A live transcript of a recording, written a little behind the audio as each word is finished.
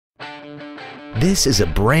This is a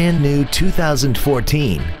brand new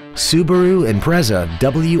 2014 Subaru Impreza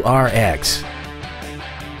WRX.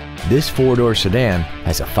 This four-door sedan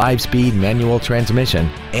has a 5-speed manual transmission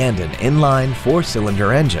and an inline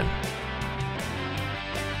 4-cylinder engine.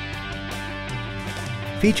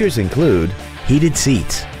 Features include heated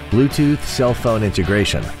seats, Bluetooth cell phone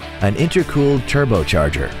integration, an intercooled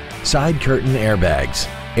turbocharger, side curtain airbags,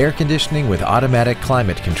 air conditioning with automatic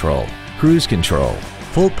climate control, cruise control,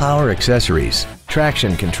 full power accessories,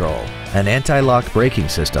 traction control, an anti-lock braking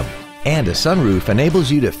system, and a sunroof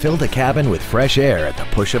enables you to fill the cabin with fresh air at the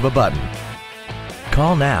push of a button.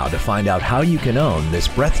 Call now to find out how you can own this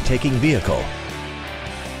breathtaking vehicle.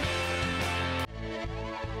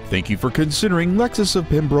 Thank you for considering Lexus of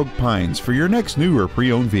Pembroke Pines for your next new or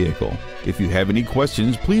pre-owned vehicle. If you have any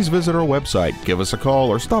questions, please visit our website, give us a call,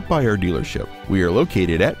 or stop by our dealership. We are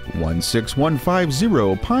located at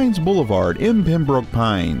 16150 Pines Boulevard in Pembroke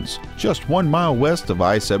Pines, just 1 mile west of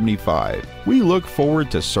I-75. We look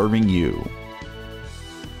forward to serving you.